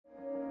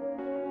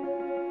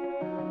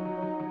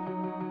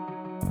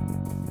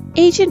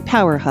Agent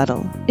Power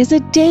Huddle is a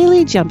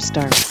daily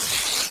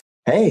jumpstart.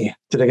 Hey,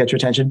 did I get your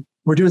attention?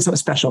 We're doing something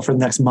special for the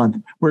next month.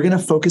 We're going to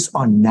focus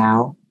on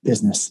now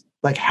business.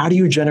 Like, how do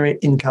you generate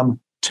income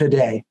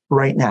today,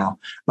 right now?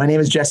 My name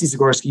is Jesse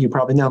Zagorski. You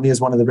probably know me as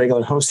one of the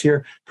regular hosts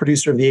here,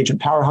 producer of the Agent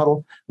Power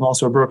Huddle. I'm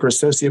also a broker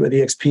associate with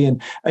EXP.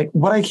 And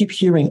what I keep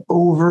hearing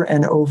over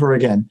and over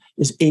again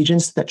is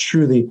agents that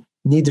truly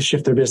need to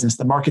shift their business.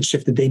 The market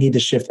shifted, they need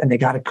to shift, and they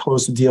got to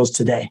close the deals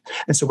today.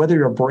 And so whether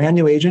you're a brand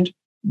new agent,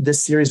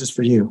 this series is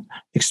for you.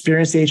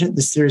 Experienced agent,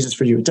 this series is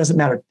for you. It doesn't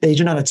matter.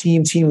 Agent on a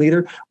team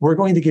leader, we're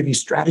going to give you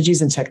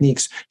strategies and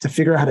techniques to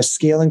figure out how to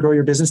scale and grow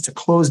your business to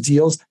close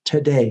deals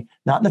today,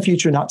 not in the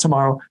future, not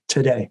tomorrow,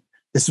 today.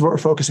 This is what we're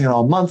focusing on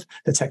all month,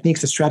 the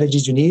techniques, the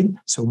strategies you need.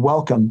 So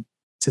welcome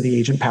to the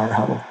Agent Power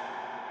Huddle.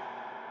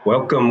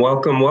 Welcome,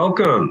 welcome,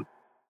 welcome.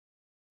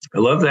 I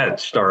love that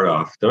start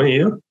off, don't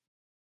you?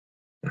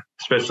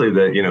 Especially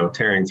the,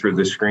 tearing through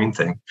the screen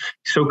thing.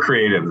 So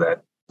creative,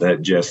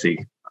 that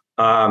Jesse.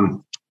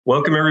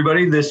 Welcome,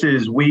 everybody. This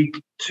is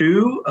week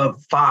 2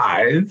 of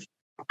 5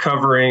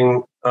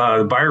 covering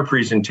the buyer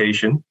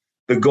presentation.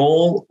 The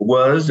goal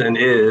was and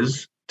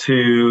is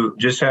to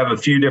just have a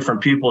few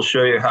different people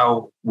show you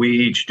how we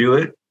each do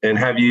it and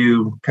have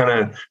you kind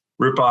of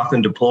rip off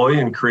and deploy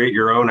and create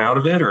your own out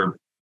of it or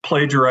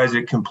plagiarize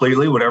it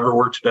completely, whatever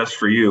works best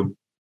for you.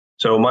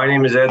 So my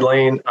name is Ed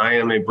Lane. I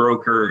am a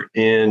broker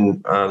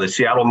in the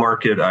Seattle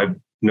market. I've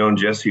known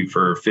Jesse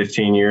for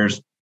 15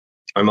 years.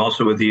 I'm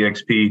also with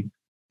EXP,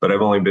 but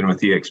I've only been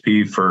with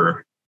EXP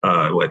for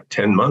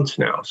 10 months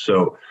now.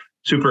 So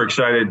super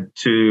excited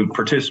to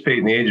participate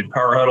in the Agent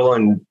Power Huddle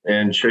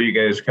and show you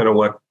guys kind of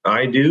what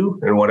I do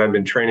and what I've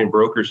been training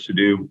brokers to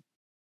do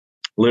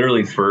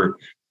literally for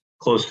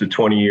close to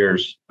 20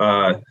 years.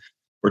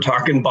 We're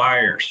talking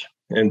buyers,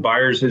 and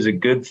buyers is a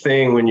good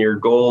thing when your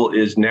goal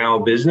is now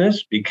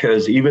business,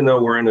 because even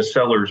though we're in a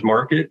seller's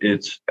market,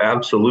 it's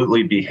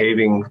absolutely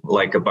behaving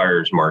like a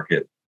buyer's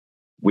market.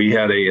 We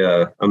had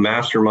a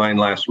mastermind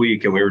last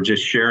week, and we were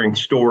just sharing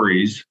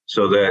stories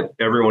so that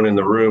everyone in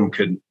the room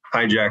could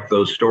hijack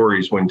those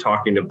stories when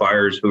talking to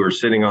buyers who are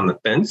sitting on the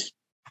fence.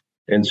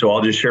 And so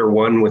I'll just share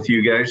one with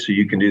you guys so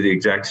you can do the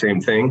exact same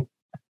thing,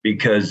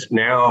 because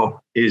now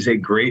is a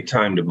great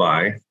time to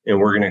buy. And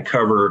we're going to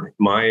cover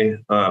my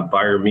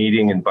buyer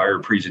meeting and buyer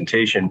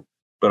presentation.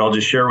 But I'll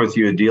just share with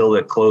you a deal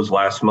that closed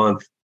last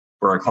month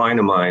for a client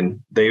of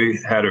mine. They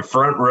had a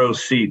front row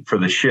seat for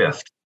the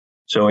shift.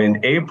 So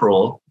in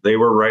April, they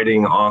were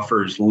writing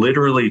offers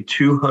literally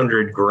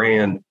 200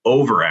 grand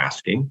over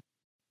asking.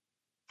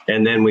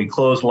 And then we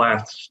closed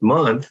last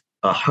month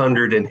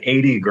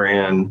 180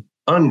 grand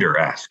under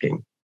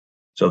asking.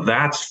 So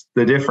that's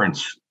the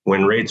difference.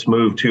 When rates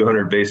move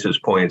 200 basis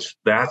points,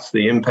 that's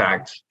the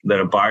impact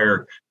that a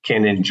buyer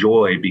can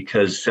enjoy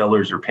because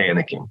sellers are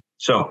panicking.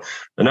 So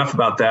enough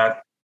about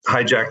that.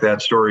 Hijack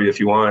that story if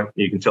you want.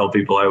 You can tell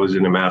people I was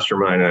in a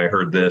mastermind and I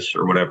heard this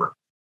or whatever.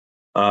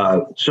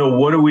 So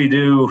what do we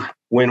do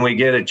when we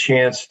get a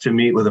chance to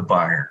meet with a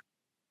buyer?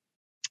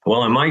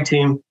 Well, on my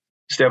team,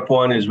 step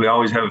 1 is we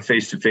always have a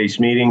face-to-face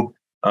meeting.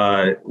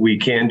 We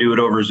can do it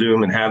over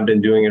Zoom and have been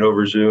doing it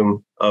over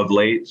Zoom of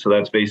late. So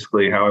that's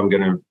basically how I'm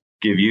going to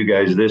give you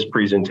guys this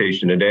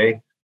presentation today.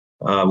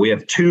 We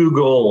have 2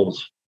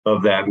 goals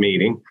of that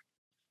meeting.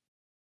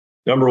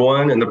 Number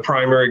 1, and the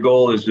primary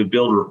goal, is to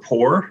build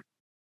rapport.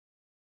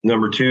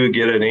 Number 2,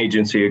 get an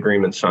agency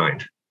agreement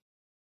signed.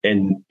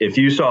 And if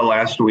you saw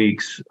last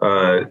week's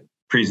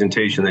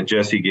presentation that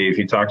Jesse gave,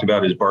 he talked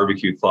about his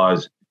barbecue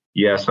clause.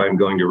 Yes, I'm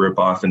going to rip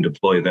off and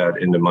deploy that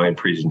into my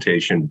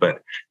presentation,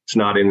 but it's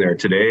not in there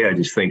today. I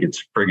just think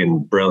it's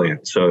friggin'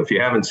 brilliant. So if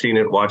you haven't seen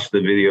it, watch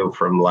the video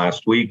from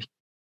last week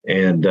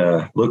and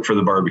look for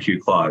the barbecue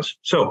clause.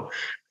 So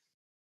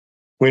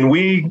when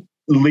we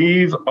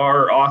leave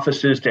our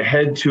offices to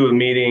head to a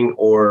meeting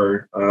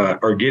or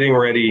are getting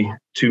ready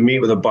to meet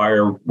with a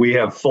buyer, we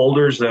have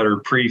folders that are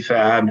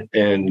prefab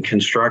and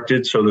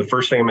constructed. So the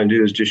first thing I'm going to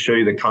do is just show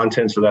you the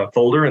contents of that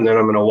folder, and then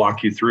I'm going to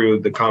walk you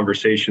through the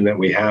conversation that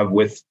we have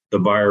with the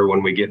buyer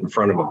when we get in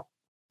front of them.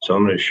 So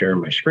I'm going to share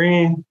my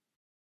screen.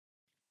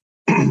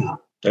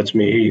 That's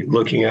me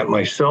looking at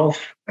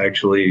myself.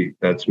 Actually,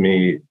 that's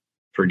me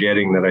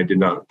forgetting that I did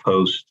not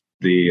post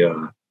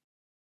the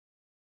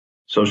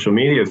social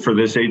media for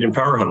this Agent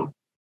Power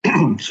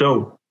Huddle.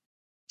 So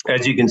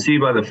as you can see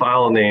by the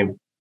file name,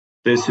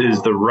 this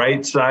is the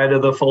right side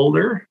of the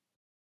folder,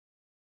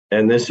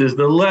 and this is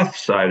the left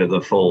side of the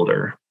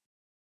folder.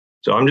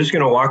 So I'm just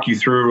going to walk you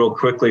through real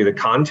quickly the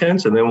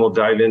contents, and then we'll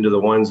dive into the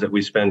ones that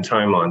we spend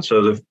time on.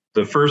 So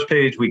the first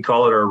page, we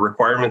call it our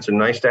requirements and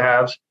nice to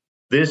haves.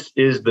 This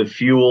is the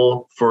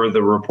fuel for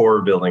the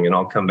rapport building, and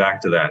I'll come back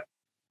to that.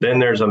 Then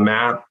there's a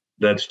map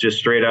that's just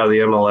straight out of the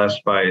MLS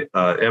by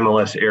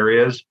MLS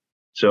areas.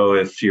 So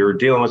if you're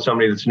dealing with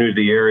somebody that's new to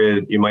the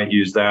area, you might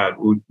use that.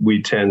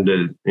 We tend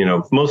to,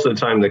 most of the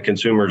time the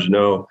consumers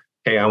know,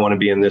 hey, I want to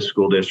be in this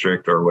school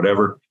district or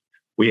whatever.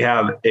 We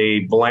have a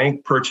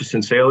blank purchase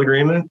and sale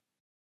agreement.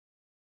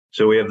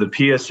 So we have the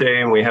PSA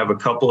and we have a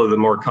couple of the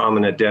more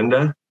common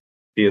addenda,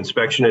 the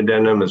inspection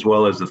addendum, as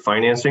well as the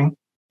financing.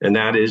 and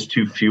that is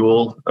to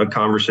fuel a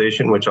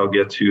conversation, which I'll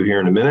get to here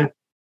in a minute.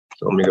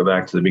 So let me go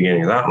back to the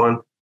beginning of that one.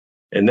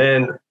 And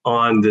then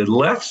on the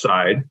left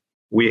side,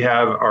 we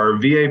have our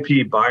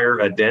VAP buyer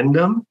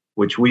addendum,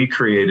 which we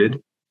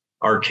created,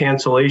 our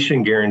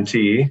cancellation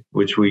guarantee,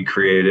 which we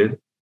created,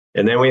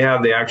 and then we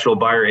have the actual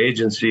buyer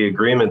agency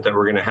agreement that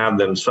we're going to have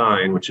them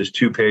sign, which is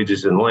 2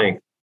 pages in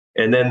length.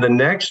 And then the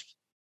next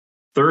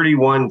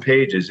 31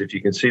 pages, if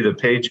you can see the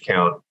page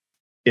count,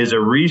 is a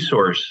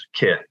resource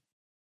kit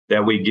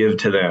that we give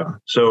to them.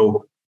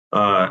 So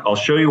I'll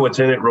show you what's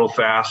in it real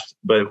fast,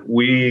 but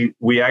we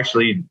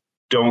actually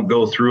don't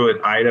go through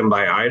it item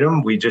by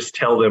item. We just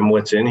tell them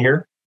what's in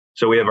here.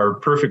 So we have our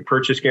perfect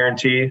purchase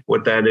guarantee.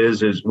 What that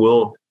is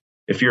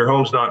if your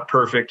home's not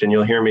perfect, and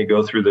you'll hear me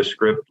go through the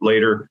script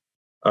later,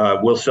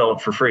 we'll sell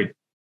it for free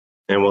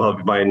and we'll help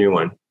you buy a new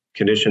one.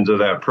 Conditions of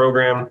that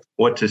program,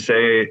 what to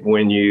say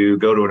when you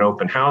go to an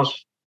open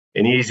house,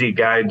 an easy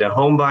guide to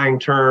home buying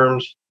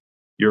terms,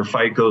 your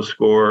FICO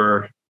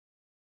score,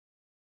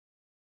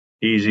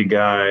 easy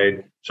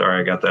guide. Sorry,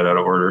 I got that out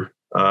of order.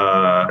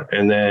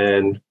 And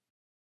then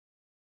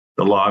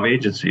the law of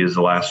agency is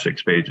the last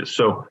 6 pages.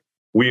 So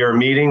we are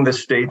meeting the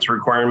state's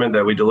requirement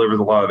that we deliver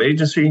the law of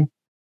agency,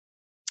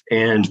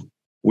 and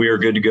we are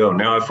good to go.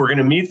 Now, if we're going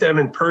to meet them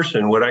in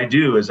person, what I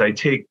do is I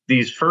take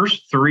these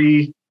first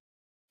 3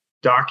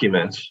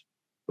 documents,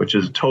 which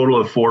is a total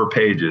of 4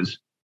 pages.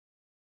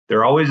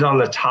 They're always on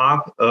the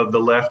top of the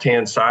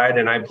left-hand side,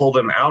 and I pull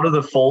them out of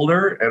the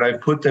folder and I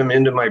put them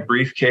into my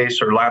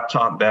briefcase or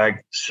laptop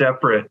bag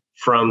separate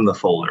from the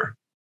folder.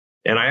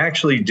 And I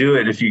actually do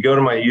it. If you go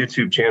to my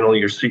YouTube channel,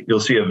 you'll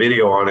see a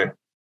video on it.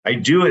 I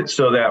do it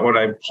so that when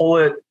I pull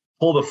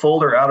the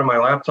folder out of my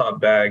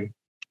laptop bag,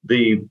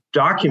 the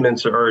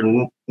documents are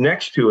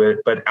next to it,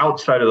 but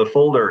outside of the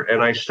folder,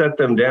 and I set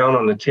them down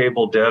on the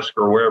table, desk,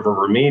 or wherever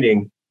we're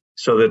meeting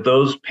so that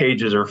those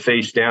pages are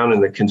face down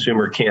and the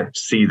consumer can't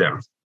see them,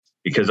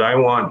 because I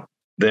want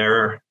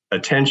their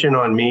attention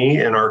on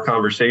me and our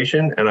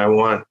conversation, and I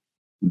want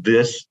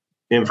this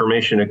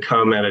information to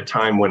come at a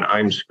time when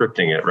I'm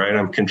scripting it, right?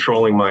 I'm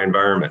controlling my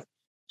environment.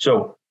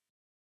 So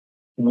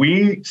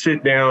we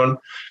sit down.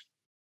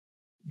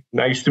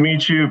 Nice to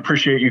meet you.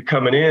 Appreciate you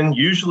coming in.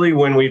 Usually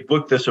when we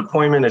book this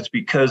appointment, it's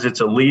because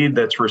it's a lead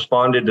that's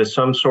responded to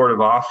some sort of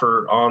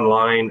offer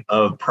online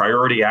of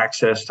priority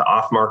access to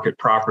off-market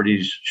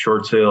properties,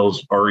 short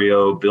sales,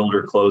 REO,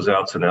 builder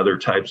closeouts, and other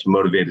types of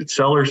motivated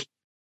sellers.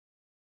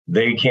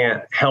 They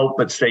can't help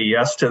but say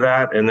yes to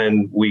that, and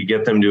then we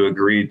get them to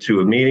agree to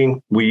a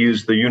meeting. We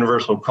use the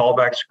universal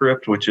callback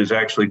script, which is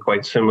actually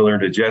quite similar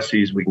to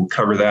Jesse's. We can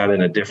cover that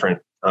in a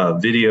different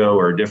video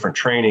or a different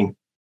training.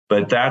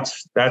 But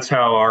that's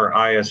how our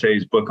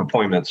ISAs book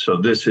appointments. So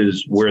this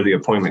is where the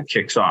appointment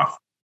kicks off.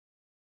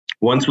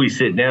 Once we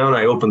sit down,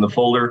 I open the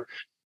folder,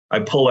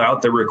 I pull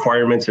out the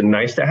requirements and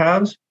nice to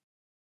haves,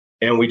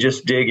 and we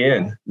just dig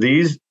in.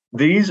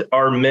 These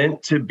are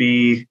meant to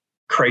be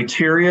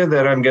criteria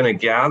that I'm going to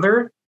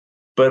gather,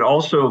 but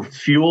also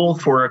fuel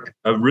for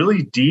a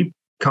really deep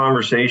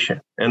conversation.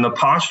 And the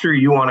posture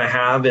you want to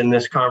have in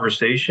this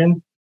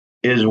conversation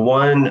is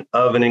one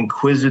of an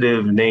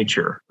inquisitive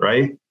nature,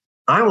 right?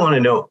 I want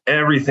to know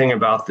everything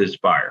about this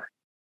buyer.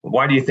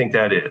 Why do you think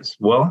that is?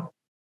 Well,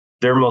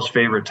 their most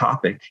favorite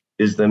topic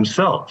is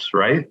themselves,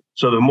 right?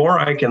 So the more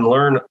I can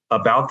learn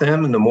about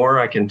them and the more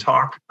I can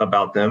talk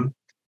about them,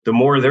 the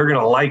more they're going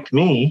to like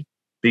me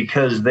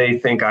because they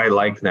think I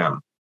like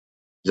them.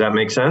 Does that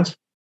make sense?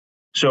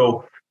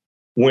 So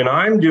when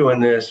I'm doing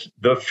this,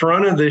 the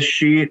front of this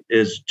sheet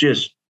is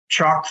just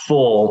chock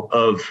full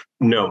of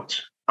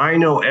notes. I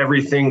know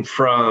everything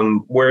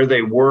from where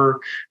they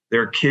work,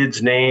 their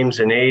kids' names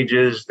and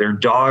ages, their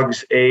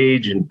dog's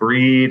age and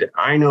breed.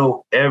 I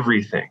know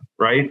everything,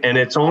 right? And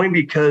it's only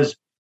because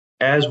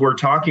as we're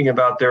talking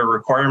about their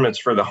requirements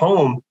for the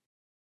home,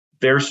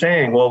 they're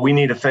saying, well, we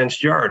need a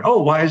fenced yard.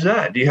 Oh, why is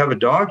that? Do you have a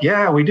dog?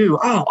 Yeah, we do.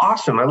 Oh,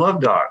 awesome. I love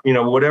dog.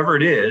 Whatever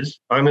it is,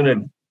 I'm going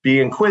to be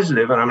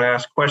inquisitive and I'm going to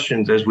ask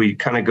questions as we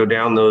kind of go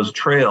down those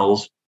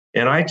trails.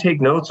 And I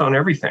take notes on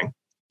everything.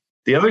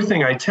 The other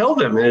thing I tell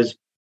them is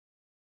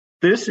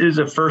this is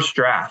a first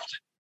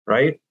draft,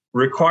 right?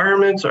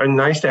 Requirements are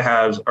nice to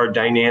haves are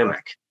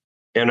dynamic.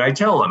 And I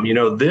tell them,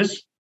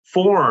 this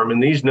form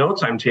and these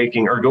notes I'm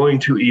taking are going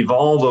to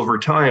evolve over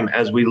time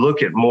as we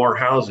look at more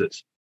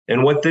houses.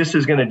 And what this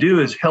is going to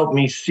do is help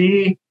me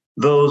see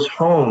those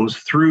homes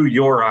through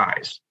your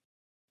eyes,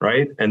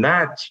 right? And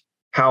that's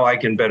how I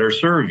can better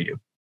serve you.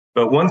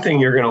 But one thing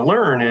you're going to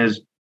learn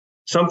is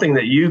something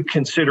that you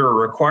consider a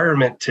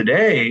requirement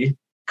today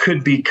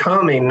could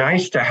become a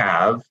nice to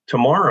have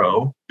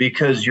tomorrow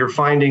because you're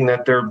finding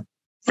that they're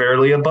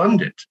fairly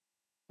abundant,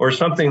 or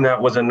something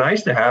that was a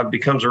nice to have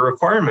becomes a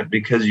requirement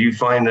because you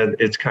find that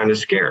it's kind of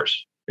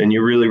scarce and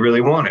you really, really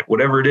want it,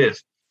 whatever it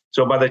is.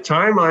 So by the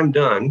time I'm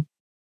done,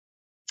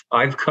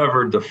 I've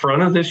covered the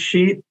front of this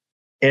sheet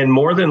and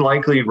more than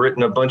likely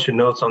written a bunch of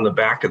notes on the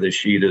back of the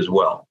sheet as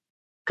well.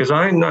 Because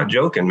I'm not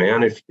joking,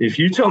 man. If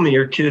you tell me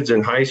your kid's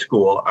in high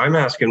school, I'm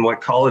asking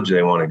what college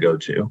they want to go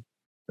to.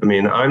 I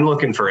mean, I'm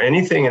looking for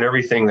anything and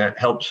everything that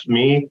helps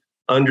me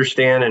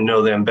understand and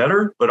know them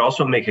better, but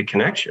also make a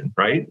connection,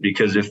 right?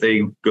 Because if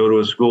they go to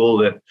a school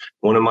that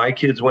one of my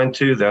kids went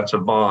to, that's a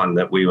bond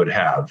that we would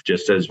have,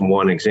 just as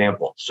one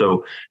example.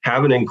 So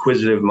have an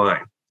inquisitive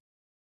mind.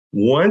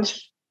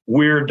 Once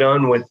we're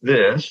done with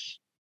this,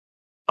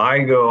 I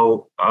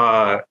go,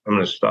 I'm going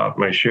to stop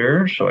my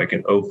share so I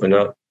can open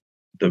up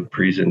the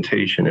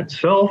presentation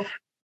itself.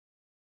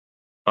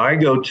 I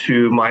go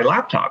to my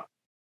laptop.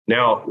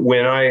 Now,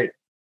 when I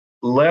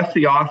left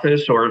the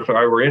office, or if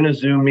I were in a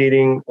Zoom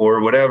meeting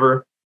or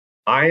whatever,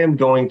 I am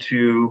going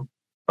to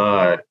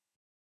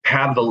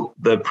have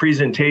the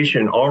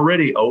presentation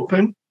already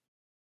open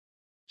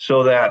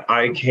so that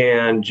I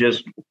can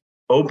just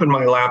open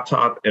my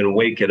laptop and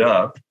wake it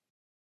up.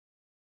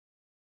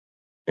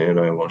 And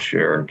I will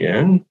share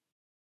again,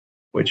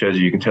 which, as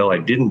you can tell, I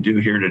didn't do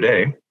here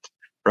today,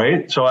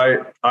 right? So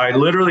I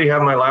literally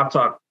have my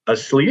laptop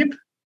asleep.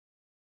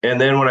 And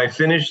then when I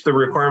finish the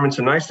requirements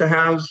and nice to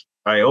haves,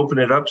 I open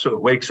it up so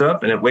it wakes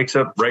up, and it wakes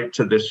up right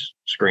to this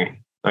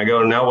screen. I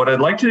go, now what I'd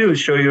like to do is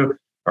show you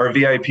our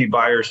VIP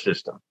buyer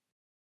system.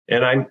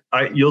 And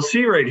you'll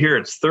see right here,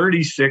 it's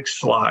 36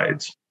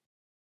 slides.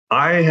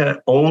 I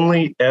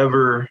only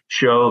ever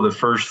show the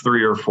first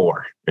 3 or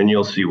 4, and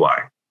you'll see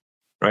why,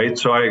 right?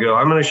 So I go,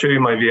 I'm going to show you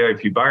my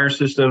VIP buyer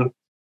system.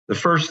 The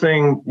first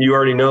thing, you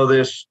already know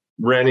this,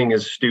 renting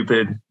is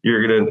stupid.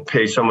 You're going to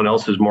pay someone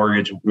else's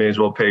mortgage, may as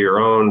well pay your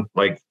own.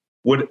 Like,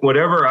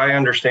 whatever I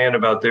understand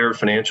about their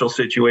financial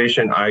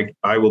situation,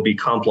 I will be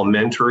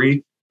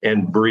complimentary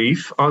and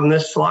brief on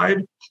this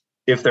slide.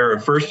 If they're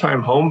a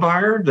first-time home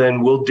buyer,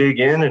 then we'll dig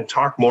in and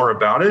talk more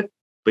about it.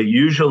 But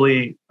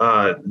usually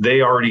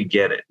they already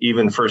get it,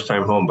 even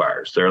first-time home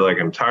buyers. They're like,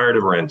 I'm tired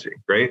of renting,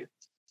 right?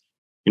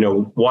 You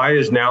know, why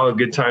is now a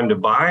good time to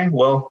buy?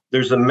 Well,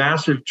 there's a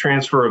massive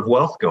transfer of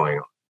wealth going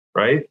on,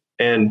 right?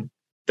 And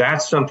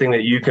that's something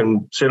that you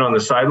can sit on the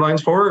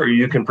sidelines for, or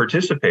you can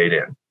participate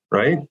in,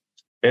 right?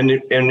 And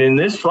in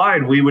this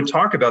slide, we would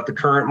talk about the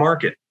current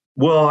market.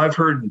 Well, I've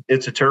heard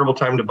it's a terrible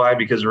time to buy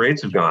because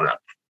rates have gone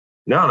up.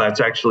 No, that's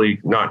actually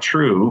not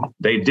true.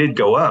 They did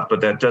go up,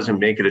 but that doesn't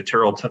make it a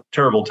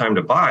terrible time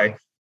to buy.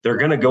 They're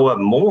going to go up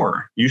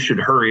more. You should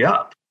hurry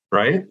up,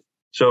 right?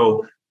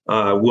 So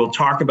we'll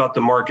talk about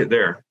the market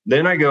there.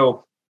 Then I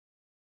go,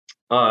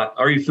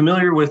 are you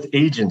familiar with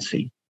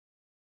agency?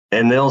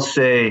 And they'll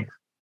say,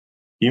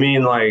 you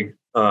mean like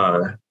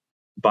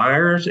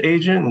buyer's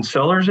agent and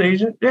seller's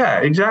agent? Yeah,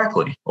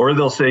 exactly. Or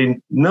they'll say,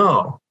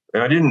 no,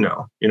 I didn't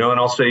know. And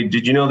I'll say,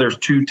 did you know there's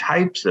 2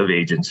 types of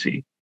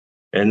agency?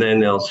 And then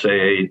they'll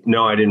say,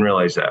 no, I didn't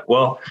realize that.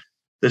 Well,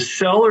 the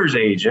seller's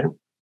agent,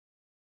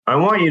 I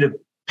want you to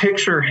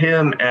picture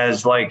him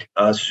as like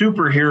a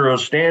superhero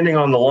standing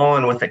on the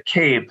lawn with a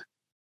cape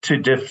to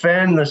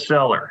defend the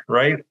seller,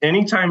 right?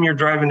 Anytime you're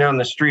driving down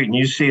the street and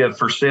you see a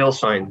for sale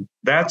sign,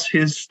 that's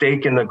his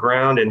stake in the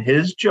ground, and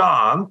his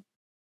job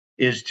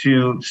is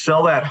to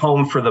sell that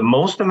home for the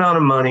most amount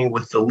of money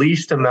with the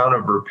least amount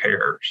of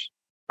repairs,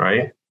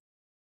 right?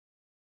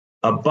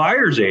 A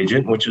buyer's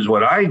agent, which is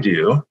what I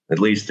do, at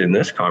least in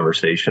this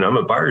conversation, I'm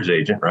a buyer's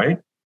agent, right?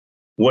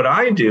 What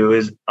I do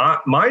is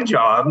my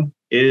job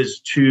is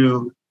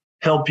to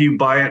help you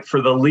buy it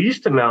for the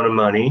least amount of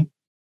money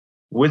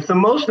with the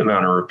most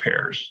amount of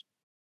repairs.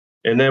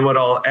 And then what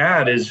I'll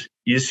add is,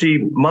 you see,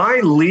 my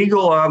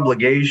legal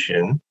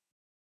obligation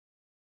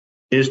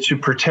is to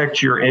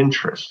protect your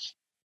interests,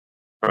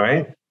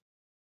 right?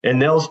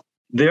 And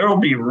they'll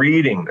be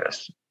reading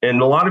this. And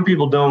a lot of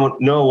people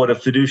don't know what a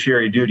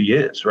fiduciary duty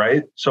is,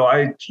 right? So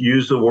I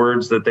use the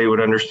words that they would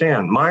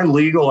understand. My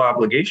legal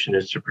obligation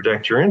is to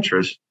protect your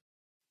interests.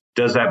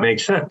 Does that make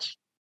sense?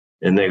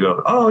 And they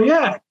go, oh,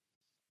 yeah.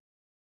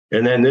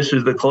 And then this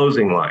is the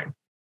closing line.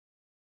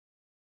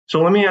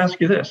 So let me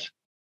ask you this.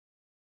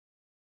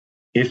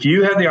 If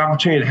you had the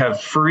opportunity to have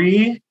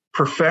free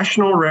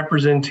professional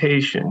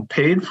representation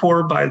paid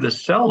for by the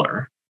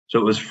seller, so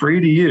it was free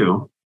to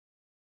you,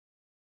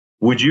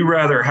 would you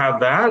rather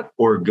have that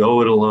or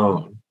go it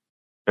alone?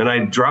 And I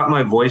drop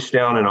my voice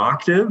down an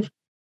octave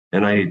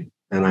and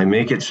I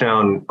make it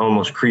sound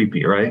almost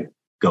creepy, right?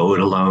 Go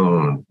it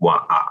alone.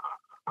 Wow.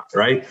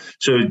 Right?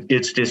 So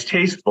it's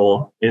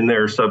distasteful in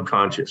their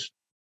subconscious.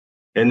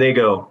 And they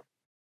go,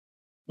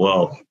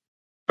 well,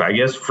 I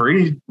guess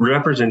free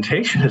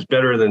representation is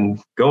better than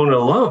going it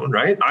alone,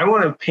 right? I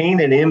want to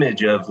paint an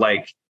image of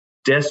like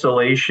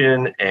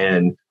desolation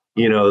and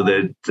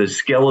the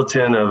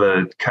skeleton of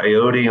a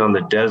coyote on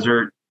the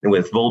desert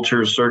with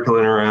vultures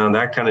circling around,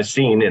 that kind of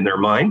scene in their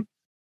mind.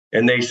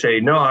 And they say,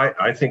 no,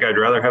 I think I'd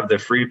rather have the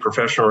free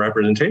professional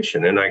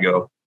representation. And I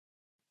go,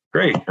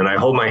 great. And I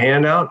hold my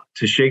hand out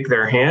to shake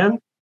their hand.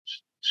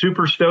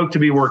 Super stoked to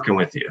be working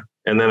with you.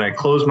 And then I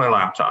close my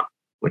laptop,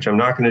 which I'm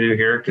not going to do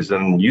here because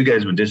then you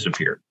guys would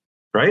disappear,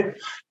 right?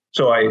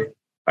 So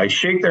I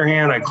shake their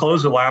hand, I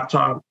close the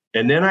laptop,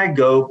 and then I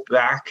go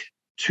back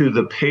to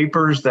the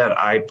papers that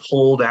I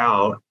pulled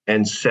out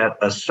and set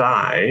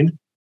aside,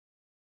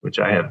 which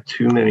I have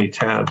too many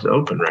tabs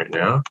open right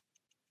now.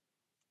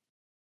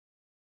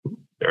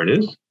 There it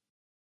is,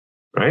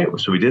 right?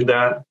 So we did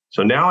that.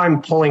 So now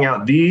I'm pulling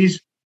out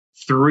these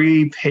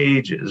 3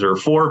 pages or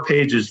 4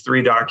 pages,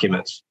 3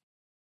 documents,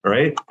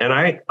 right? And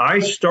I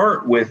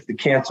start with the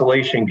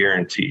cancellation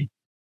guarantee.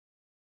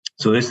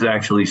 So this is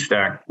actually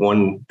stacked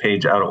 1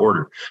 page out of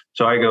order.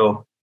 So I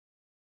go,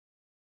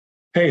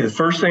 hey, the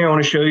first thing I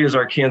want to show you is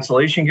our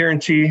cancellation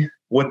guarantee.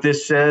 What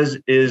this says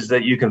is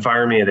that you can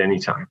fire me at any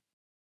time,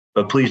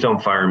 but please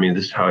don't fire me.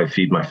 This is how I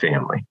feed my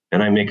family.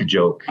 And I make a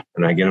joke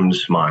and I get them to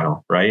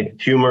smile, right?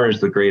 Humor is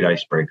the great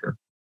icebreaker.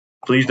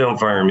 Please don't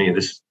fire me.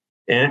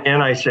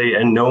 And I say,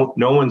 and no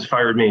one's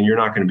fired me and you're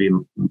not going to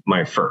be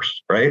my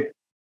first, right?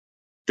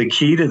 The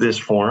key to this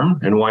form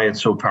and why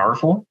it's so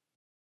powerful,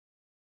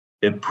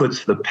 it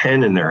puts the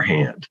pen in their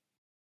hand,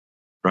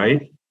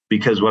 right?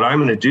 Because what I'm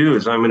going to do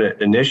is I'm going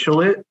to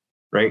initial it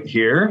right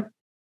here,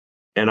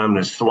 and I'm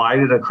going to slide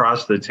it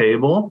across the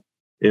table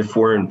if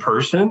we're in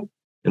person,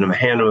 and I'm going to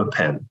hand them a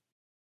pen.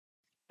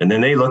 And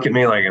then they look at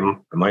me like,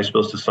 am I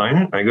supposed to sign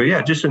it? I go,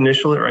 yeah, just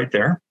initial it right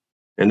there.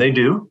 And they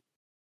do.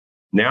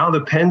 Now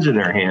the pen's in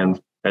their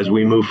hand as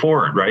we move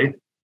forward, right?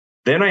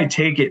 Then I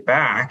take it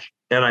back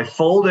and I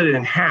fold it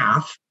in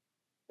half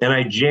and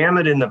I jam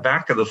it in the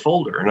back of the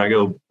folder. And I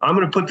go, I'm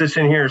going to put this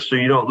in here so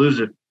you don't lose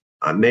it.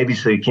 Maybe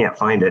so you can't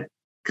find it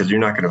because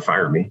you're not going to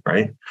fire me,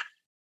 right?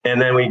 And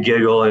then we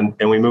giggle and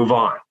we move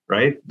on,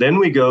 right? Then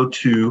we go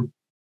to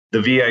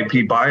the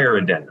VIP buyer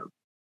addendum.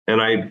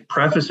 And I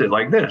preface it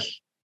like this.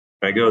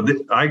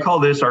 I call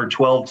this our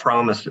 12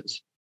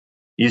 promises.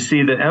 You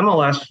see, the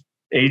MLS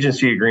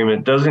agency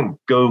agreement doesn't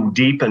go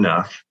deep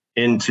enough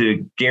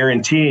into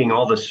guaranteeing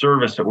all the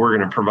service that we're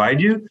going to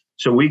provide you.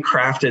 So we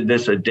crafted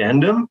this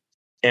addendum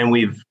and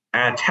we've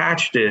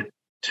attached it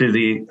to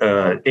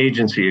the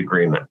agency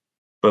agreement.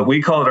 But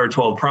we call it our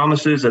 12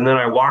 promises. And then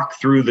I walk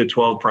through the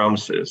 12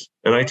 promises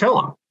and I tell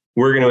them,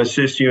 we're going to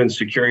assist you in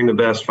securing the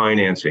best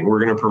financing. We're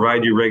going to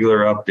provide you regular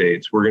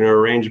updates. We're going to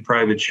arrange a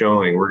private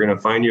showing. We're going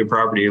to find you a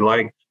property you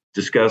like,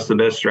 discuss the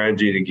best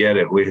strategy to get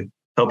it. We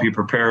help you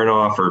prepare an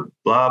offer,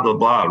 blah, blah,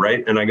 blah,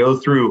 right? And I go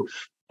through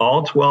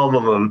all 12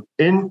 of them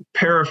in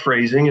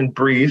paraphrasing and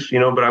brief,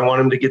 but I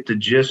want them to get the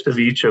gist of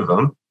each of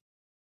them.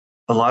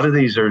 A lot of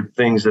these are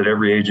things that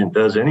every agent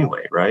does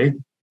anyway, right?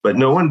 But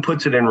no one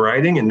puts it in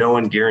writing and no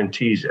one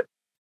guarantees it.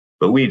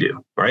 But we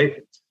do,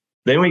 right?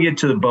 Then we get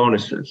to the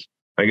bonuses.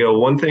 I go,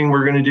 one thing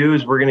we're going to do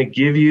is we're going to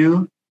give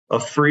you a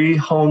free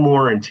home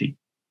warranty.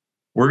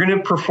 We're going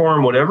to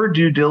perform whatever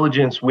due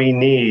diligence we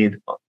need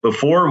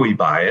before we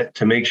buy it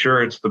to make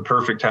sure it's the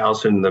perfect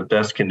house in the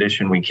best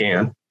condition we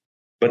can.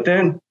 But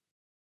then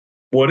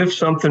what if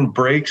something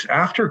breaks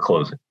after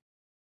closing?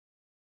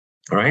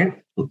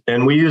 Right?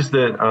 And we use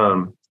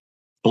the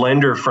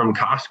blender from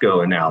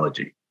Costco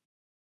analogy.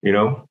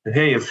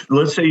 Hey, if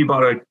let's say you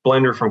bought a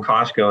blender from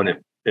Costco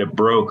and it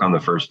broke on the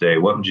first day,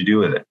 what would you do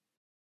with it?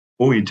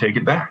 Well, you'd take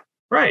it back.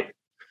 Right.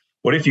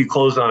 What if you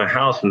closed on a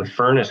house and the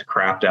furnace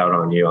crapped out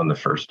on you on the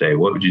first day?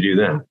 What would you do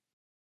then?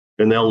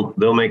 And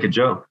they'll make a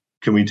joke.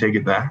 Can we take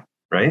it back?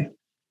 Right?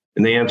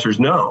 And the answer is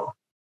no.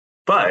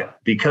 But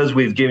because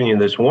we've given you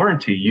this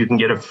warranty, you can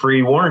get a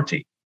free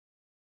warranty.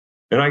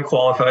 And I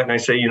qualify it and I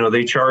say,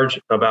 they charge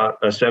about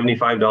a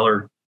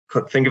 $75.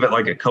 Think of it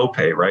like a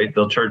copay, right?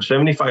 They'll charge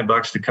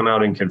 $75 to come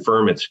out and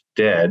confirm it's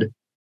dead.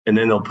 And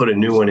then they'll put a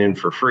new one in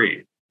for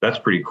free. That's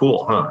pretty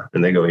cool, huh?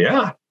 And they go,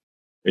 yeah.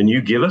 And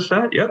you give us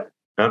that? Yep,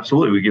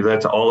 absolutely. We give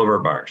that to all of our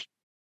buyers,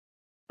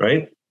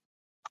 right?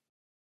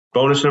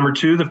 Bonus number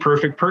 2, the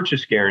perfect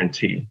purchase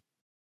guarantee.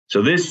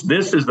 So this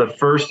is the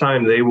first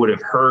time they would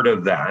have heard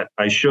of that.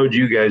 I showed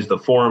you guys the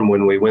form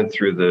when we went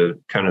through the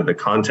kind of the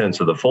contents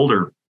of the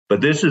folder,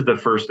 but this is the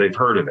first they've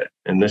heard of it.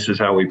 And this is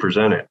how we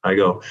present it. I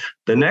go,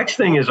 the next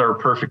thing is our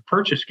perfect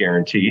purchase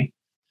guarantee.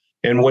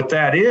 And what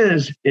that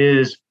is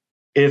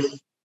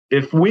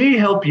if we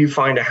help you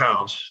find a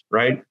house,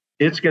 right,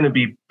 it's going to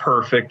be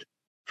perfect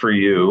for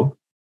you.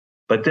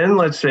 But then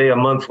let's say a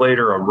month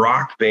later, a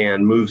rock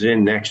band moves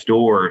in next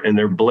door and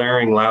they're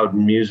blaring loud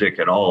music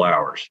at all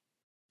hours.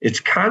 It's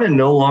kind of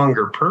no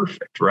longer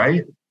perfect,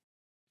 right?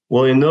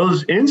 Well, in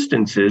those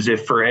instances,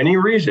 if for any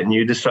reason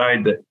you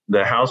decide that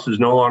the house is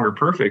no longer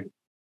perfect,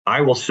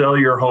 I will sell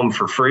your home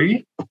for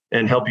free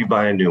and help you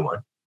buy a new one.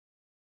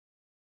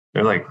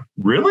 They're like,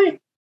 really?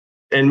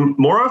 And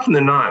more often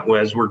than not,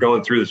 as we're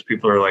going through this,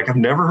 people are like, I've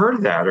never heard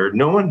of that, or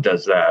no one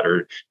does that,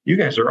 or you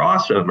guys are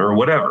awesome, or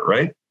whatever,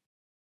 right?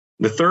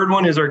 The third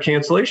one is our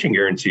cancellation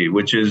guarantee,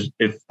 which is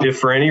if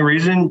for any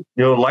reason,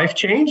 life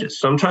changes.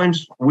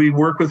 Sometimes we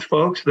work with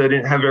folks that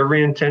have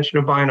every intention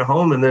of buying a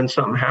home and then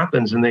something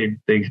happens and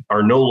they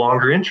are no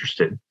longer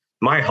interested.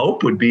 My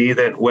hope would be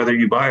that whether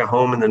you buy a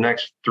home in the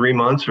next 3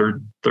 months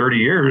or 30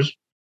 years,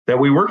 that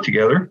we work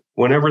together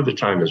whenever the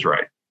time is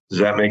right. Does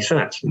that make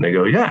sense? And they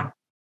go, yeah.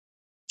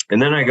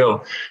 And then I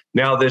go,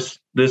 now this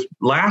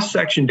last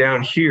section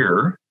down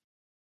here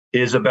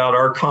is about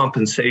our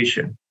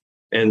compensation.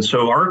 And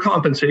so our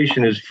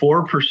compensation is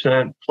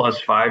 4%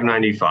 plus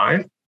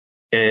 $595.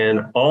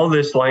 And all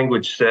this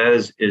language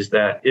says is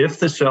that if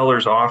the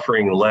seller's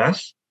offering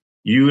less,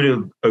 you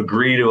would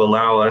agree to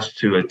allow us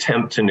to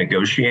attempt to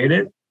negotiate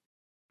it.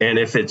 And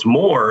if it's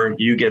more,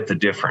 you get the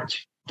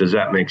difference. Does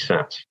that make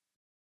sense?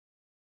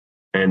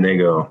 And they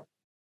go,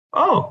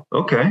 oh,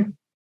 okay.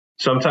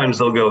 Sometimes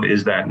they'll go,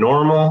 is that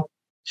normal?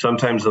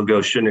 Sometimes they'll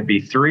go, shouldn't it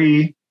be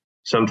 3?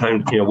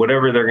 Sometimes,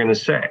 whatever they're going to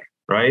say,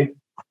 right?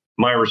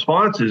 My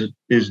response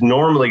is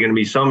normally going to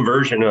be some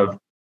version of,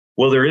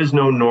 well, there is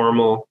no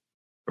normal,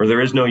 or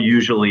there is no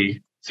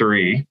usually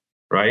 3,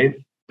 right?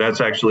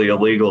 That's actually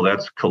illegal.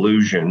 That's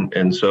collusion.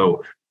 And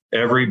so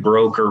every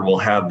broker will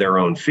have their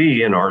own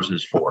fee, and ours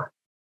is 4.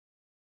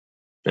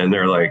 And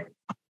they're like,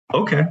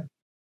 okay.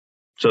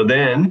 So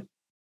then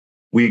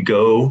we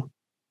go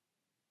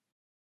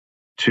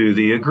to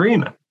the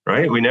agreement,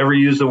 right? We never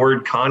use the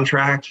word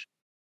contract.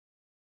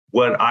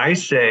 What I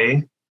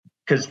say,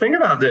 because think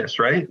about this,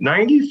 right?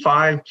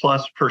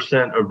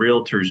 95+% of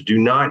realtors do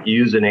not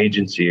use an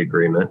agency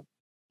agreement.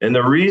 And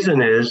the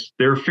reason is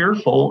they're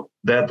fearful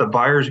that the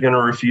buyer is going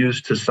to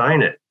refuse to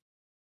sign it.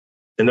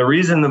 And the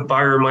reason the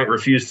buyer might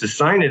refuse to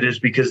sign it is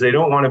because they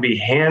don't want to be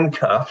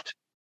handcuffed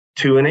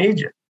to an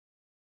agent.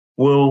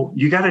 Well,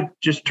 you got to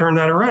just turn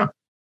that around.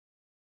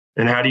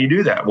 And how do you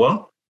do that?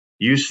 Well,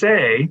 you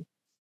say,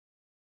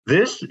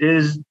 this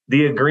is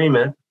the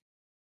agreement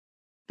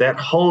that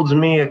holds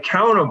me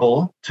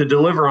accountable to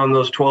deliver on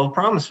those 12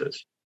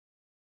 promises.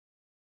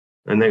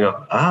 And they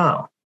go,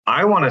 oh,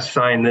 I want to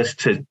sign this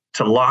to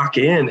lock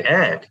in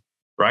Ed,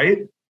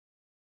 right?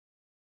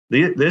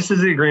 This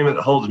is the agreement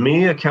that holds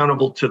me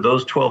accountable to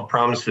those 12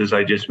 promises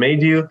I just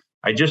made you.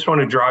 I just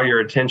want to draw your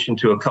attention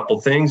to a couple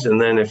things. And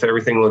then if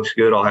everything looks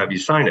good, I'll have you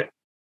sign it.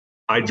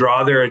 I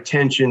draw their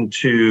attention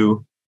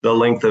to the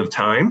length of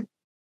time,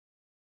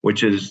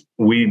 which is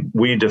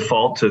we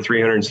default to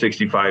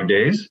 365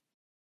 days.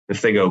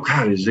 If they go,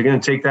 God, is it going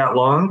to take that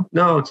long?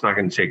 No, it's not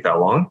going to take that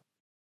long.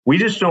 We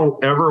just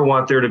don't ever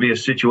want there to be a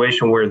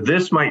situation where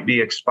this might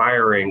be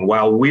expiring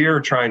while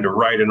we're trying to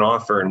write an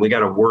offer and we got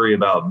to worry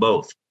about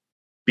both.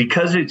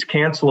 Because it's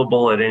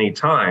cancelable at any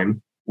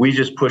time, we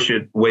just push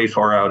it way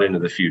far out into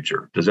the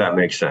future. Does that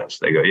make sense?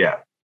 They go, yeah.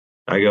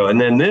 I go,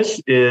 and then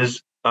this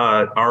is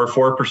our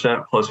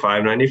 4% plus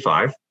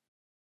 595.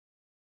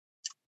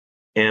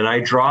 And I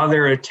draw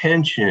their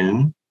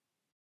attention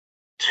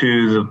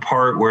to the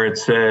part where it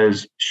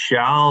says,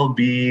 shall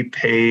be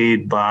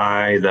paid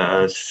by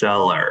the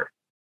seller.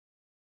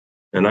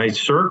 And I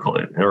circle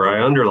it or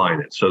I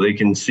underline it so they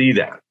can see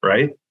that,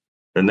 right?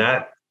 And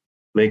that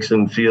makes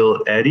them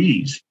feel at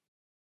ease.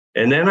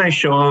 And then I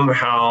show them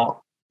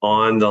how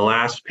on the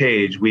last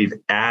page, we've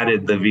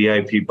added the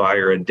VIP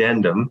buyer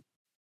addendum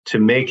to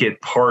make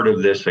it part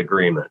of this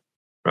agreement,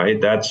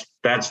 right? That's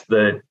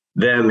the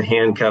them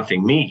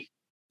handcuffing me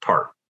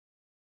part.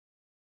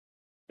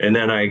 And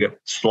then I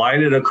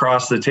slide it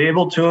across the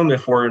table to them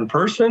if we're in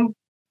person.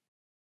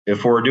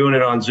 If we're doing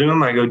it on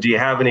Zoom, I go, do you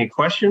have any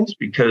questions?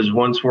 Because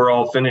once we're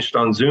all finished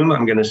on Zoom,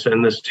 I'm going to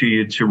send this to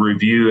you to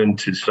review and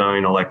to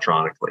sign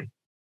electronically.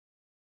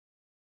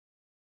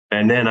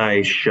 And then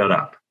I shut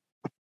up,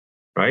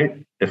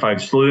 right? If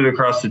I've slid it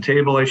across the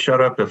table, I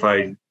shut up. If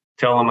I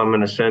tell them I'm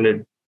going to send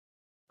it,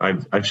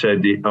 I've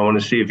said, I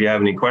want to see if you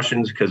have any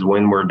questions, because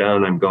when we're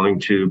done, I'm going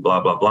to blah,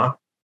 blah, blah.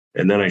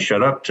 And then I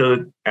shut up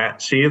to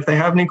see if they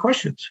have any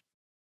questions.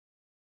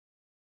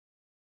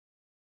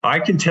 I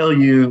can tell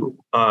you,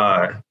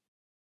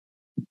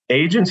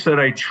 agents that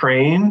I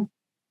train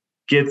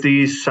get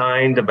these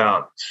signed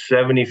about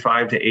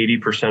 75 to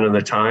 80% of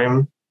the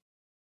time.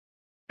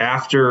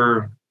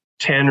 After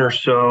 10 or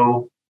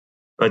so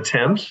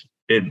attempts,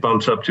 it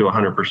bumps up to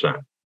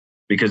 100%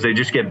 because they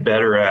just get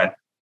better at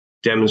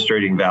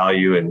demonstrating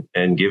value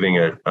and giving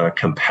a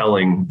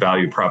compelling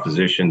value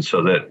proposition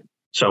so that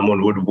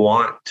someone would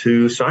want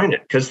to sign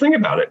it. Because think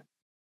about it.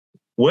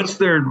 What's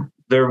their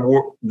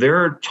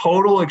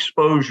total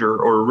exposure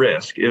or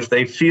risk? If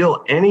they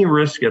feel any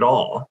risk at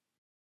all,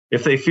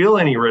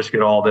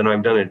 then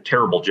I've done a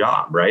terrible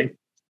job, right?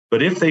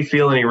 But if they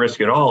feel any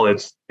risk at all,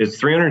 it's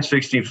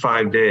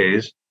 365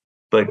 days,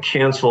 but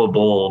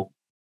cancelable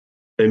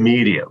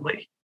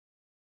immediately,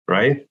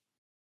 right?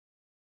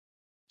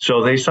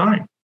 So they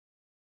sign.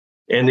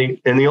 And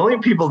the only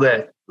people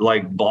that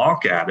like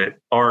balk at it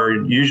are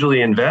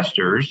usually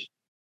investors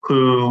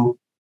who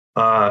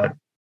are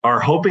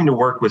hoping to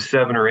work with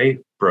 7 or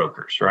 8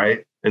 brokers,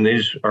 right? And they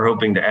just are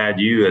hoping to add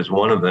you as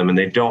one of them, and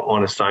they don't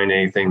want to sign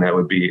anything that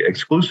would be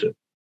exclusive.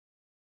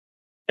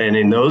 And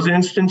in those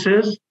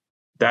instances,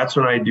 that's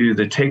when I do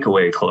the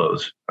takeaway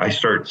close. I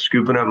start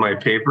scooping up my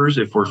papers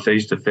if we're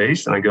face to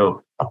face, and I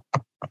go,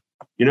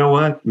 you know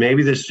what?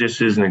 Maybe this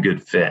just isn't a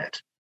good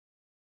fit.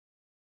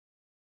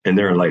 And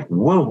they're like,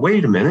 whoa,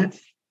 wait a minute.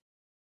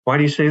 Why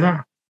do you say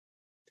that?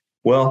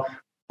 Well,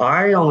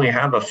 I only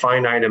have a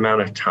finite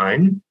amount of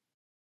time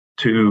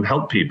to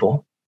help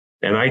people,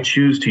 and I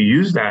choose to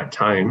use that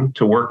time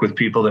to work with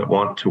people that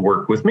want to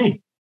work with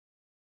me.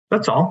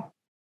 That's all.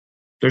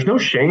 There's no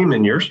shame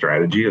in your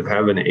strategy of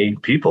having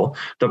 8 people.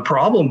 The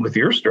problem with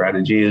your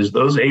strategy is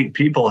those 8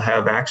 people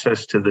have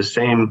access to the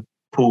same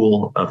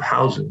pool of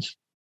houses.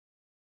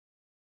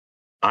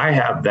 I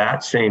have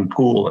that same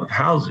pool of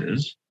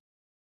houses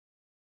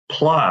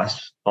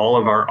plus all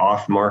of our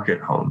off-market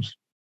homes,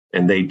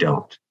 and they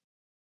don't.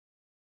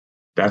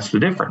 That's the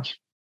difference.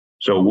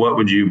 So what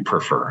would you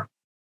prefer?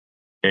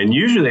 And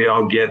usually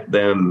I'll get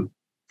them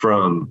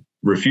from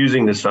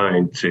refusing to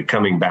sign to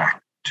coming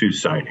back to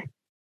signing.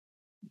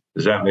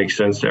 Does that make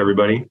sense to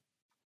everybody? I'm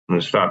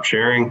going to stop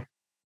sharing.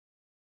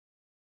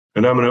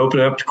 And I'm going to open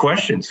it up to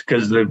questions,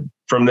 because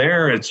from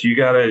there, it's you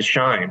got to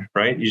shine,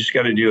 right? You just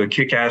got to do a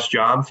kick-ass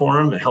job for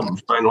them and help them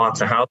find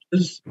lots of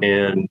houses.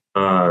 And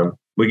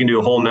we can do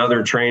a whole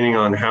nother training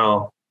on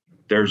how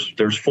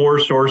there's 4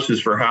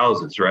 sources for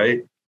houses,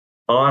 right?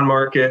 On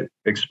market,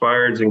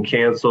 expireds and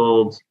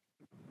canceled,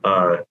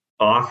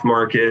 off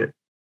market,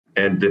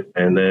 and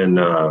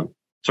then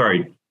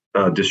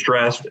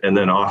distressed, and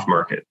then off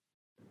market.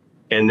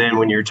 And then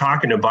when you're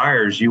talking to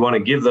buyers, you want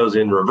to give those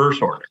in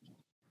reverse order,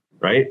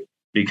 right?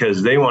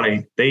 Because they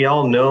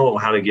all know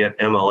how to get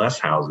MLS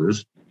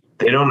houses.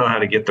 They don't know how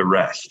to get the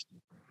rest.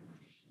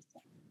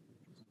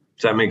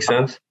 Does that make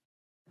sense?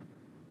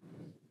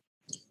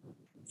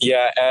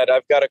 Yeah, Ed,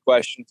 I've got a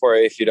question for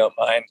you, if you don't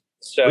mind.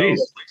 So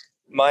Please.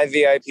 My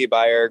VIP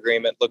buyer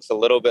agreement looks a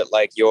little bit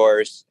like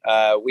yours.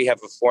 We have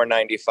a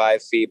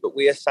 $495 fee, but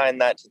we assign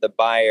that to the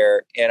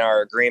buyer in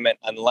our agreement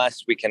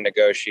unless we can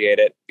negotiate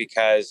it,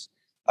 because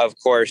of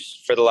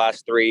course, for the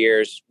last 3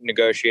 years,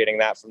 negotiating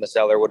that from the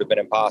seller would have been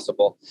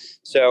impossible.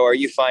 So are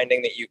you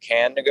finding that you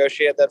can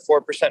negotiate that 4%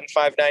 and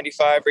 $595?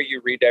 Or are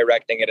you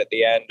redirecting it at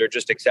the end, or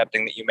just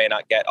accepting that you may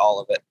not get all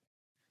of it?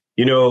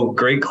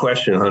 Great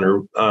question,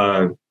 Hunter.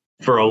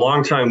 For a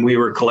long time, we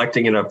were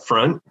collecting it up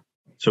front.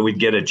 So we'd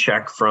get a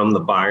check from the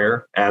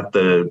buyer at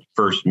the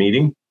first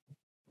meeting.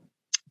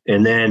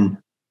 And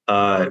then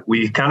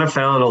we kind of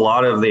found a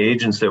lot of the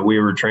agents that we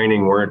were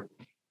training weren't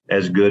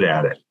as good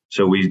at it.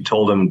 So we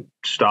told them,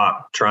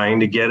 stop trying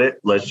to get it.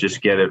 Let's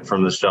just get it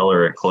from the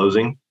seller at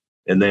closing.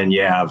 And then,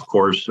 of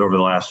course, over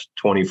the last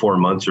 24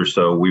 months or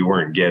so, we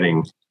weren't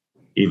getting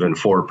even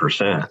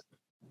 4%.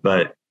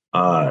 But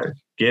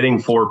getting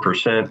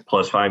 4%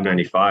 plus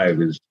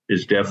 $595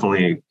 is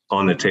definitely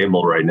on the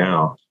table right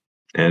now,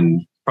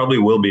 and probably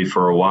will be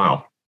for a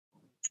while.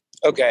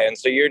 Okay, and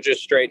so you're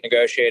just straight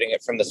negotiating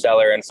it from the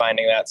seller and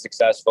finding that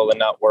successful, and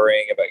not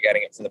worrying about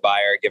getting it from the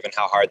buyer, given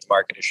how hard the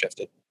market has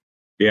shifted.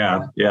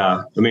 Yeah.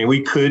 I mean,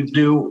 we could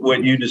do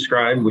what you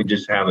described. We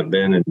just haven't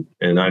been,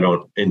 and I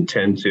don't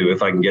intend to.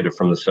 If I can get it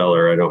from the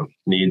seller, I don't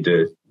need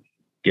to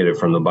get it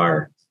from the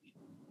buyer.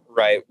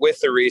 Right. With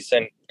the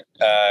recent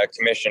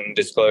commission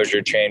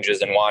disclosure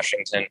changes in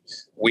Washington,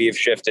 we've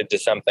shifted to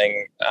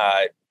something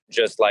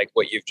just like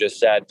what you've just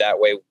said. That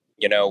way,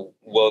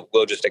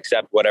 we'll just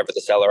accept whatever the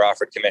seller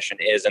offered commission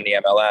is in the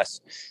MLS.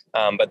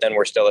 But then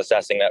we're still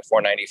assessing that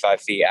 $495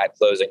 fee at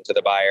closing to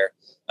the buyer.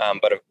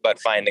 But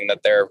finding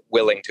that they're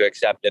willing to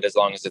accept it as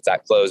long as it's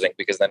at closing,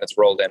 because then it's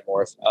rolled in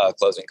more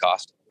closing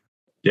cost.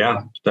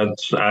 Yeah,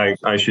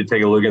 I should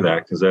take a look at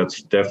that, because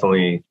that's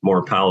definitely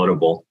more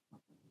palatable.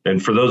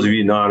 And for those of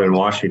you not in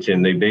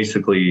Washington, they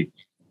basically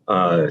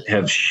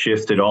have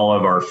shifted all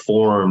of our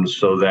forms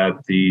so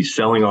that the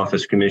selling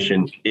office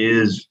commission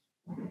is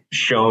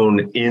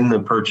shown in the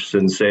purchase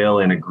and sale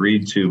and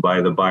agreed to by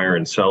the buyer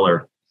and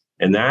seller.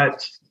 And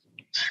that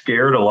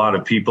scared a lot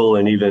of people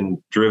and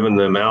even driven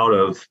them out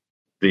of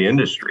the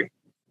industry.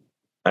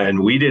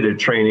 And we did a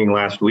training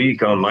last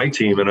week on my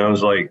team, and I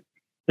was like,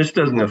 this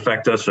doesn't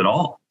affect us at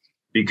all,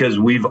 because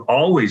we've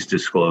always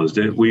disclosed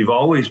it. We've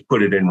always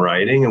put it in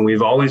writing, and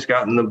we've always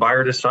gotten the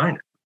buyer to sign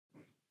it.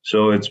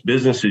 So it's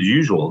business as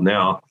usual.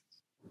 Now,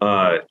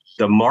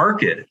 the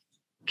market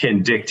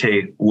can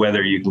dictate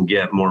whether you can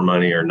get more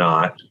money or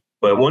not.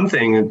 But one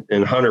thing,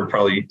 and Hunter,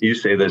 probably you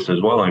say this as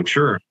well, I'm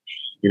sure,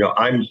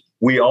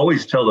 we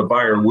always tell the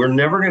buyer, we're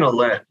never going to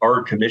let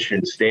our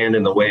commission stand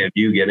in the way of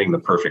you getting the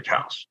perfect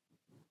house,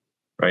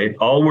 right?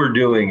 All we're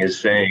doing is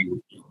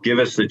saying, give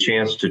us the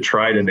chance to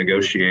try to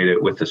negotiate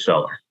it with the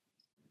seller.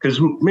 Because,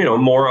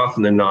 more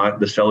often than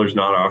not, the seller's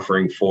not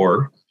offering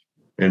 4,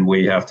 and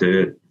we have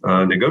to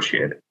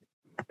negotiate it.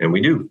 And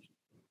we do.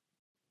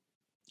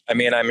 I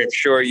mean, I'm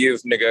sure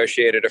you've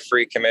negotiated a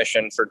free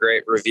commission for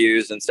great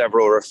reviews and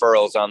several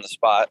referrals on the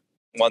spot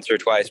once or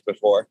twice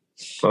before.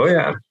 Oh,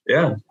 yeah.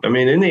 Yeah. I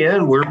mean, in the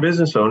end, we're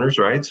business owners,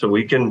 right? So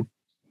we can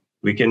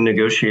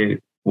negotiate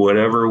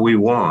whatever we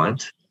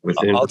want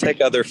within. I'll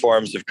take other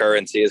forms of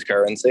currency as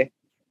currency.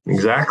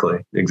 Exactly.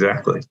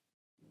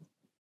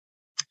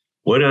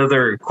 What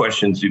other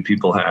questions do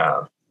people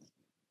have?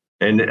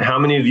 And how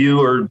many of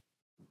you are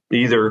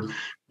either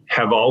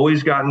have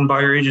always gotten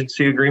buyer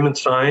agency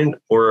agreements signed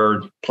or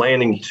are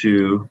planning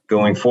to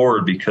going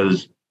forward?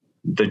 Because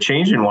the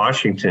change in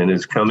Washington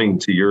is coming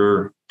to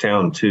your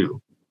town too.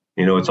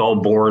 It's all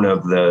born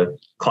of the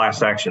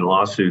class action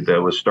lawsuit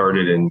that was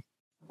started in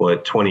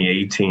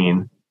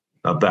 2018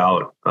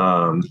 about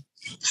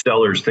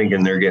sellers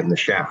thinking they're getting the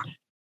shaft.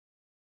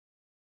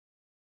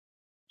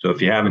 So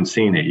if you haven't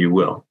seen it, you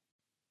will.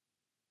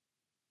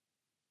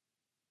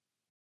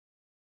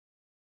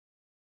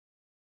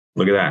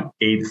 Look at that,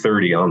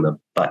 8:30 on the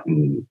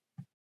button.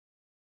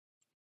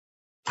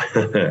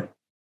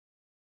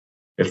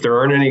 If there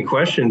aren't any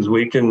questions,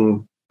 we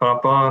can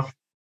pop off.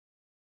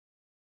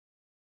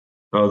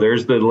 Oh,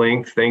 there's the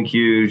link. Thank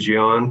you,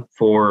 Gian,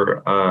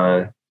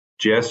 for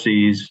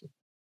Jesse's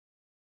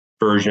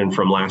version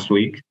from last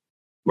week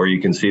where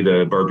you can see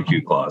the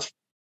barbecue clause.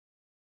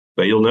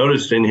 But you'll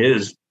notice in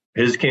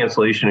his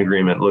cancellation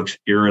agreement looks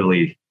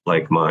eerily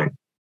like mine.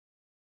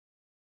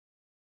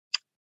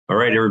 All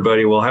right,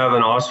 everybody, we'll have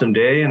an awesome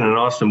day and an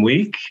awesome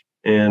week.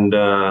 And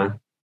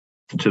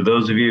to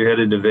those of you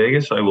headed to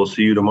Vegas, I will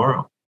see you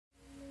tomorrow.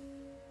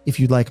 If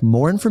you'd like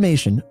more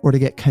information or to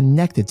get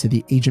connected to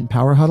the Agent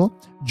Power Huddle,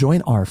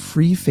 join our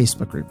free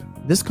Facebook group.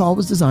 This call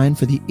was designed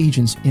for the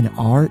agents in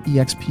our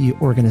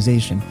EXP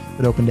organization,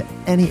 but open to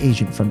any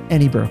agent from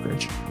any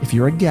brokerage. If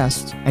you're a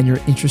guest and you're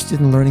interested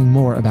in learning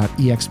more about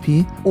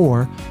EXP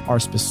or our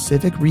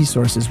specific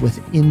resources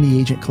within the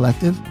Agent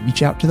Collective,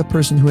 reach out to the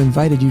person who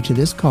invited you to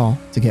this call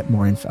to get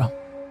more info.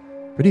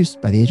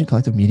 Produced by the Agent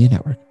Collective Media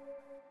Network.